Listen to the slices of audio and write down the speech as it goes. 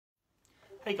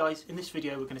Hey guys, in this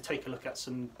video we're going to take a look at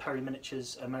some Perry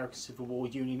Miniatures American Civil War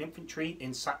Union Infantry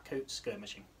in Sackcoat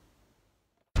Skirmishing.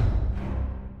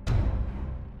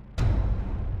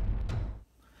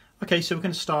 Okay, so we're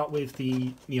going to start with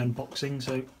the unboxing.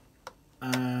 So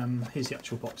here's the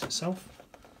actual box itself.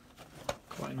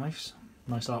 Quite nice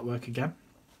artwork again.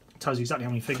 It tells you exactly how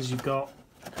many figures you've got.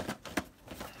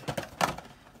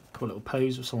 Cool little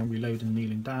pose of someone reloading and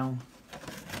kneeling down.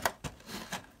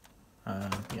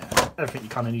 Yeah, everything you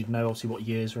kind of need to know. Obviously, what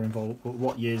years are involved,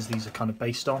 what years these are kind of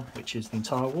based on, which is the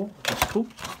entire war, which is cool.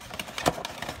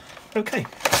 Okay.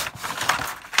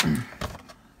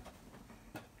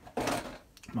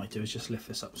 Might do is just lift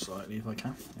this up slightly if I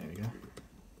can. There we go.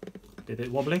 Did a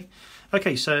bit wobbly.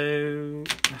 Okay, so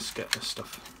let's get this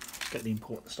stuff. Let's get the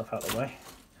important stuff out of the way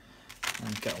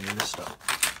and get on with this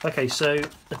stuff. Okay, so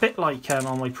a bit like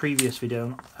on my previous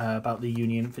video about the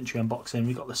Union Infantry unboxing,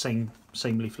 we've got the same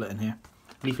leaflet in here.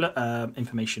 Leaflet,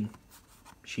 information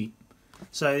sheet.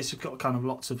 So it's got kind of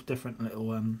lots of different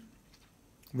little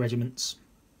regiments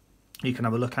you can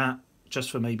have a look at, just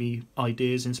for maybe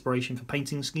ideas, inspiration for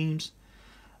painting schemes.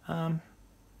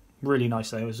 Really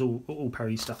nice though, as all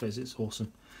Perry stuff is. It's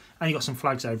awesome. And you got some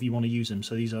flags there if you want to use them.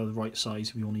 So these are the right size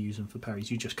if you want to use them for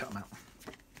Perrys. You just cut them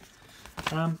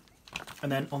out.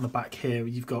 And then on the back here,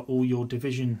 you've got all your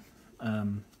division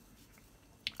and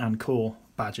corps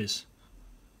badges.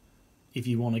 If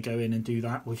you want to go in and do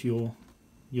that with your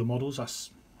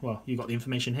models, well, you've got the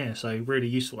information here. So really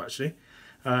useful actually.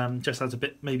 Just adds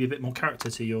maybe a bit more character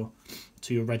to your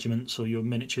regiments or your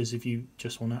miniatures if you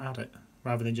just want to add it,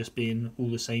 rather than just being all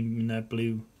the same in their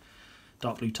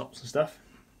dark blue tops and stuff.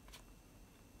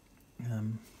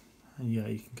 And yeah,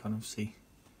 you can kind of see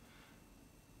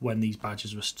when these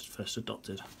badges were first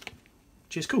adopted,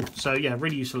 which is cool. So yeah,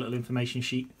 really useful little information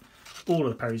sheet. All of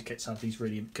the Perry's kits have these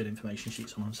really good information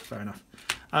sheets on them, so fair enough.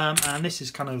 And this is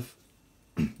kind of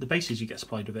the bases you get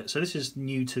supplied with it. So this is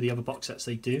new to the other box sets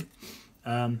they do.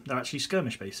 They're actually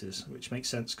skirmish bases, which makes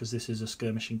sense because this is a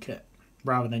skirmishing kit,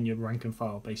 rather than your rank and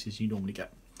file bases you normally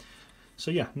get. So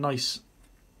yeah, nice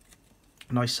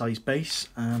size base.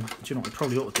 Do you know what I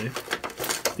probably ought to do?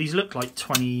 These look like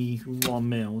 21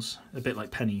 mils, a bit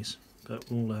like pennies, but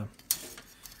we'll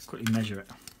quickly measure it.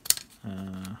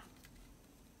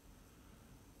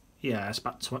 Yeah, it's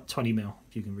about 20 mil,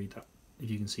 if you can read that, if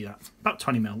you can see that. About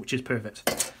 20 mil, which is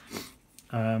perfect.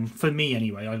 For me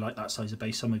anyway, I like that size of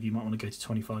base. Some of you might want to go to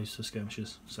 25s for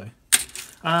skirmishers. So,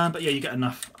 but yeah, you get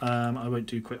enough. I won't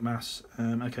do quick maths.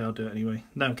 Okay, I'll do it anyway.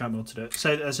 No, I can't be able to do it.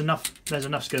 So there's enough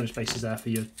skirmish bases there for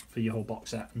your whole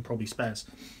box set, and probably spares.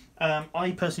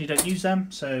 I personally don't use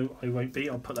them, so I won't be.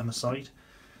 I'll put them aside.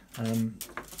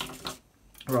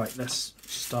 Right, let's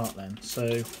start then.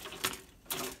 So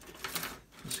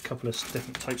there's a couple of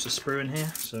different types of sprue in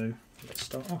here, so let's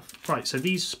start off. Right, so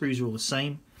these sprues are all the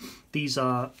same. These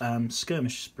are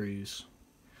skirmish sprues.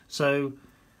 So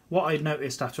what I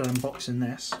noticed after unboxing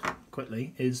this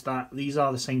quickly is that these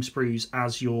are the same sprues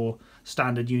as your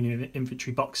standard Union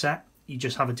Infantry box set. You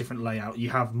just have a different layout. You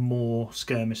have more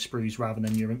skirmish sprues rather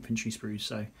than your infantry sprues.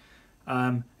 So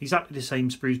exactly the same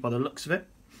sprues by the looks of it.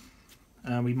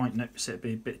 We might notice it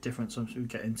be a bit different once we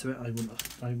get into it.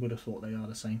 I would have thought they are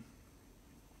the same.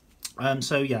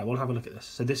 So yeah, we'll have a look at this.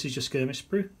 So this is your skirmish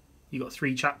sprue. You've got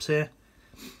 3 chaps here.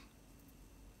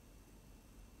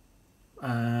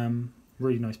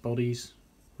 Really nice bodies.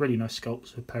 Really nice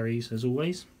sculpts of Perry's as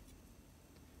always.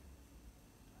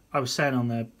 I was saying on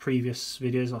the previous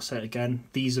videos, I'll say it again,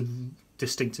 these are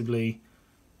distinctively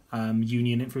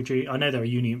Union Infantry. I know they're a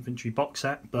Union Infantry box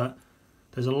set, but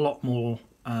there's a lot more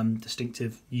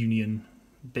distinctive Union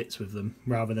bits with them,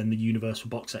 rather than the universal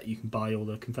box set you can buy all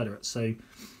the Confederates. So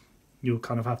you'll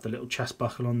kind of have the little chest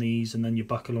buckle on these, and then your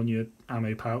buckle on your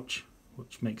ammo pouch,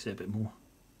 which makes it a bit more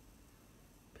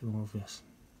obvious.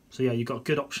 So yeah, you've got a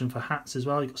good option for hats as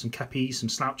well. You've got some cappies, some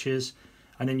slouches,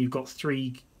 and then you've got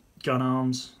 3 gun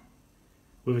arms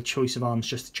with a choice of arms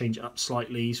just to change it up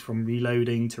slightly, from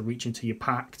reloading to reaching to your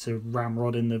pack to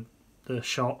ramrodding the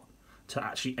shot to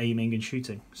actually aiming and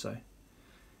shooting. So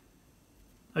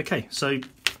okay, so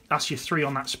that's your 3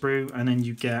 on that sprue, and then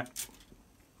you get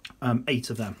 8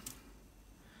 of them.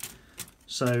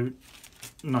 So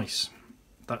nice.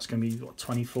 That's going to be what,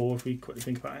 24 if we quickly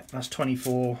think about it. That's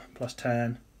 24 plus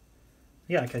 10.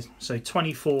 Yeah, okay, so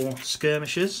 24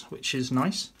 skirmishers, which is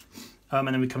nice. And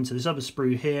then we come to this other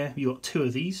sprue here. You've got 2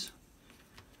 of these,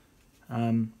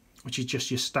 which is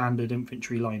just your standard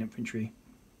infantry, line infantry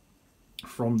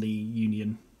from the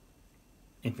Union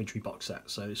Infantry box set.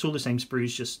 So it's all the same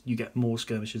sprues, just you get more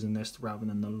skirmishers in this rather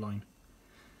than the line.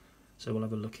 So we'll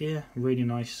have a look here. Really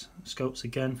nice sculpts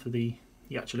again for the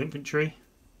actual infantry.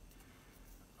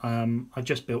 I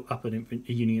just built up a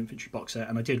Union Infantry box set,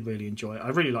 and I did really enjoy it. I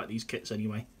really like these kits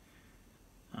anyway.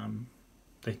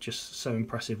 They're just so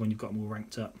impressive when you've got them all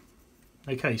ranked up.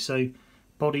 Okay, so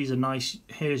bodies are nice.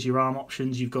 Here's your arm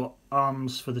options. You've got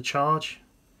arms for the charge,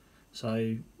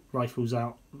 so rifles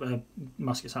out,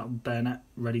 muskets out, bayonet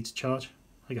ready to charge.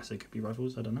 I guess they could be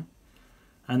rifles, I don't know.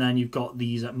 And then you've got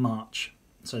these at march,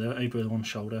 so they're over one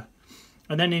shoulder.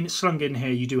 And then slung in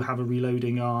here you do have a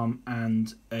reloading arm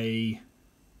and a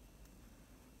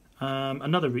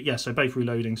so both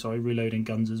reloading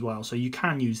guns as well. So you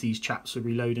can use these chaps for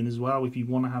reloading as well if you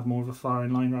want to have more of a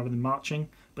firing line rather than marching,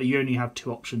 but you only have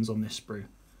 2 options on this sprue,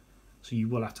 so you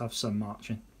will have to have some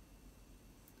marching.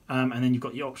 And then you've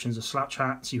got your options of slouch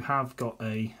hats. You have got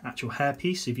a actual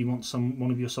hairpiece if you want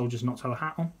one of your soldiers not to have a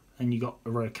hat on, and you got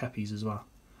a row of kepis as well,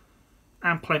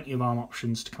 and plenty of arm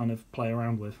options to kind of play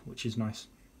around with, which is nice.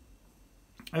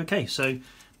 Okay, so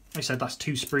like I said, that's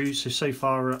 2 sprues, so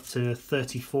far we're up to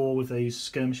 34 with those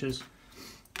skirmishers,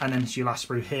 and then it's your last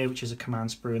sprue here, which is a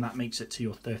command sprue, and that makes it to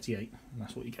your 38, and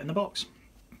that's what you get in the box.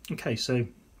 Okay, so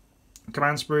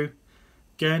command sprue,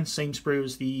 again, same sprue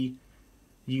as the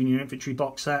Union Infantry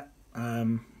box set.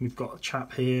 We've got a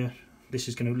chap here. This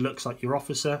is going to looks like your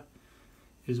officer,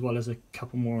 as well as a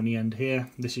couple more on the end here.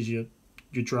 This is your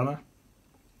drummer.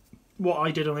 What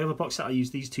I did on the other box set, I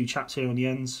used these 2 chaps here on the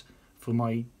ends for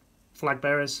my flag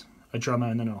bearers, a drummer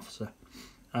and then an officer.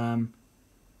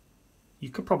 You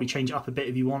could probably change it up a bit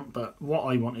if you want, but what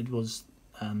I wanted was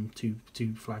 2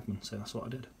 flagmen, so that's what I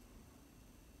did.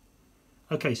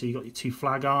 Okay, so you got your 2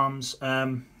 flag arms.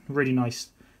 Really nice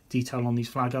detail on these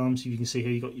flag arms. You can see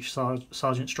here you got your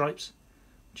sergeant stripes,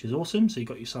 which is awesome. So you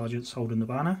got your sergeants holding the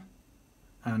banner,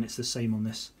 and it's the same on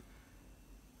this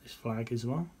flag as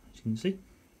well, as you can see.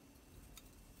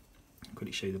 I'll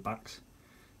quickly show you the backs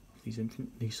of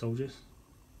these soldiers.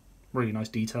 Really nice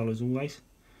detail as always.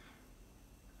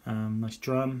 Nice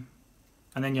drum,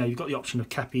 and then yeah, you've got the option of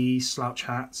kepis, slouch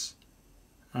hats,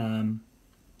 and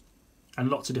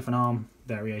lots of different arm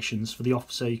variations. For the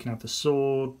officer, you can have the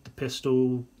sword, the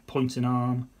pistol, pointing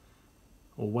arm,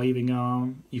 or waving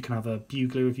arm. You can have a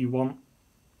bugler if you want.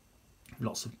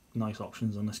 Lots of nice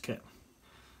options on this kit.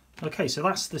 Okay, so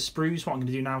that's the sprues. What I'm going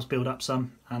to do now is build up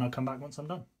some, and I'll come back once I'm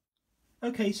done.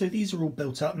 Okay, so these are all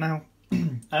built up now.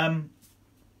 I'll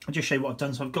just show you what I've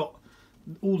done. So I've got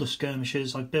all the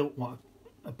skirmishers. I built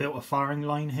a firing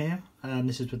line here, and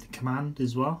this is with the command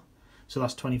as well. So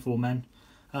that's 24 men.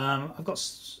 I've got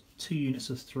 2 units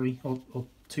of 3 or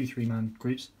 2 3-man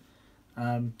groups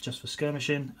just for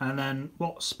skirmishing, and then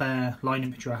what spare line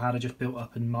infantry I had I just built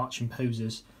up in marching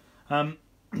poses. I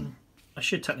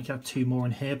should technically have 2 more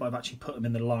in here, but I've actually put them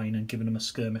in the line and given them a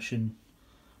skirmishing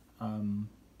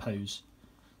pose.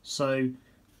 So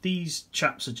these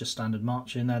chaps are just standard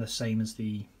marching. They're the same as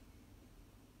the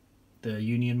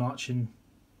Union marching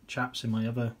chaps in my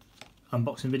other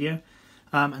unboxing video.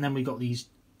 And then we've got these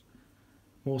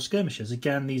more skirmishers.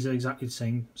 Again, these are exactly the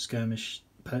same skirmish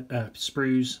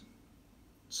sprues.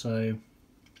 So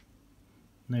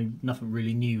nothing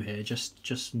really new here. Just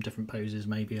some different poses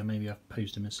maybe, or maybe I've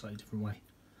posed them in a slightly different way.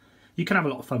 You can have a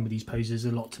lot of fun with these poses.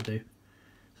 There's a lot to do.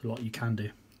 There's a lot you can do.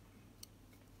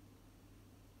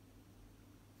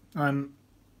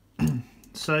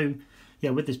 So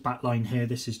yeah, with this back line here,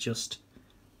 this is just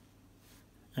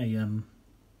a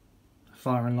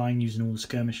firing line using all the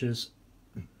skirmishers.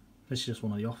 This is just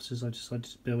one of the officers I decided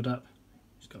to build up.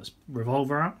 Just got this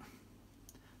revolver out.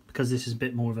 Because this is a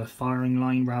bit more of a firing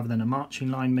line rather than a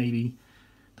marching line, maybe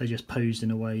they just posed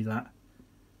in a way that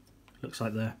looks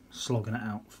like they're slogging it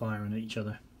out, firing at each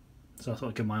other. So I thought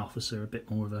I'd give my officer a bit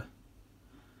more of a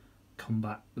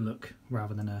combat look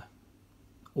rather than a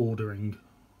ordering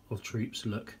of troops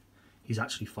look. He's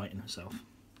actually fighting himself.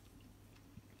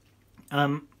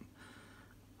 I've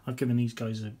given these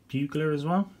guys a bugler as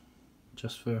well,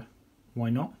 just for why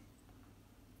not,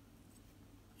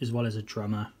 as well as a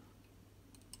drummer.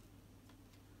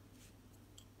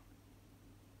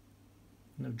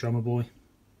 No drummer boy,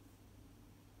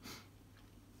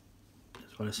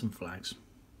 as well as some flags.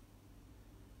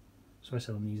 So I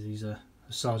said on these are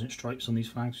sergeant stripes on these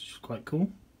flags, which is quite cool.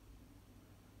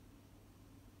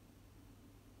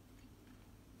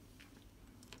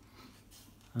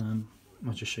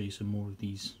 I'll just show you some more of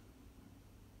these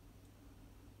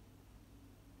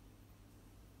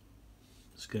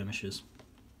skirmishers.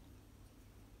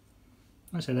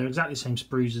 Like I say, they're exactly the same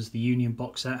sprues as the Union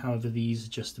box set, however these are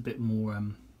just a bit more,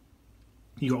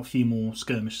 you got a few more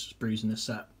skirmish sprues in this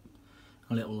set,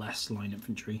 a little less line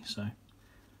infantry, so.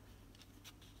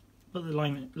 But the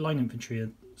line infantry are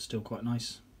still quite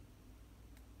nice.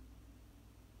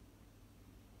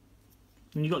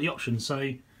 And you've got the option,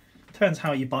 so Depends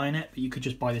how you're buying it, but you could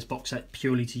just buy this box set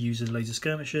purely to use as laser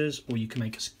skirmishers, or you can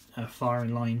make a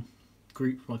firing line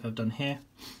group like I've done here,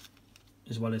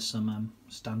 as well as some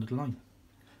standard line.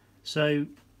 So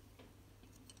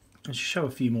I'll just show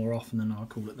a few more off and then I'll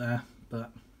call it there. But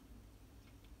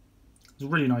it's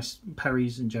really nice,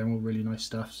 Perry's in general, really nice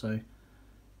stuff, so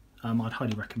I'd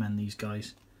highly recommend these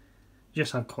guys. You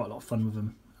just have quite a lot of fun with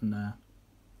them, and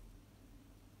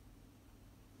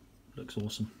looks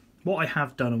awesome. What I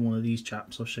have done on one of these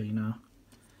chaps, I'll show you now,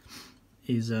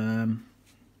 is here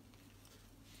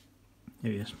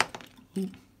he is. Ooh.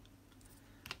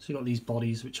 So you've got these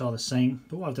bodies which are the same,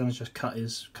 but what I've done is just cut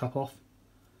his cup off.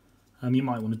 You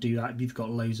might want to do that if you've got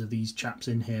loads of these chaps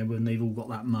in here when they've all got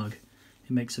that mug.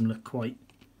 It makes them look quite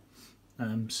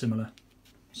similar.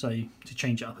 So to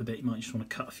change it up a bit, you might just want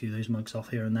to cut a few of those mugs off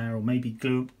here and there, or maybe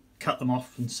cut them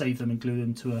off and save them and glue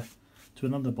them to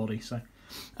another body. So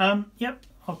yep,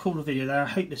 I'll call the video there. I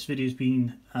hope this video has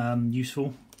been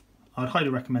useful. I'd highly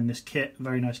recommend this kit,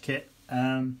 very nice kit,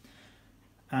 and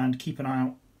keep an eye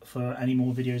out for any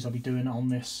more videos I'll be doing on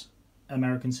this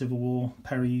American Civil War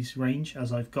Perry's range,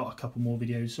 as I've got a couple more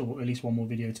videos, or at least one more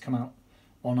video to come out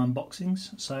on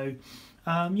unboxings. So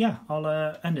yeah,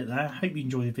 I'll end it there. Hope you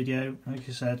enjoy the video. Like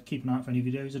I said, keep an eye out for any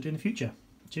videos I do in the future.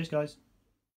 Cheers guys.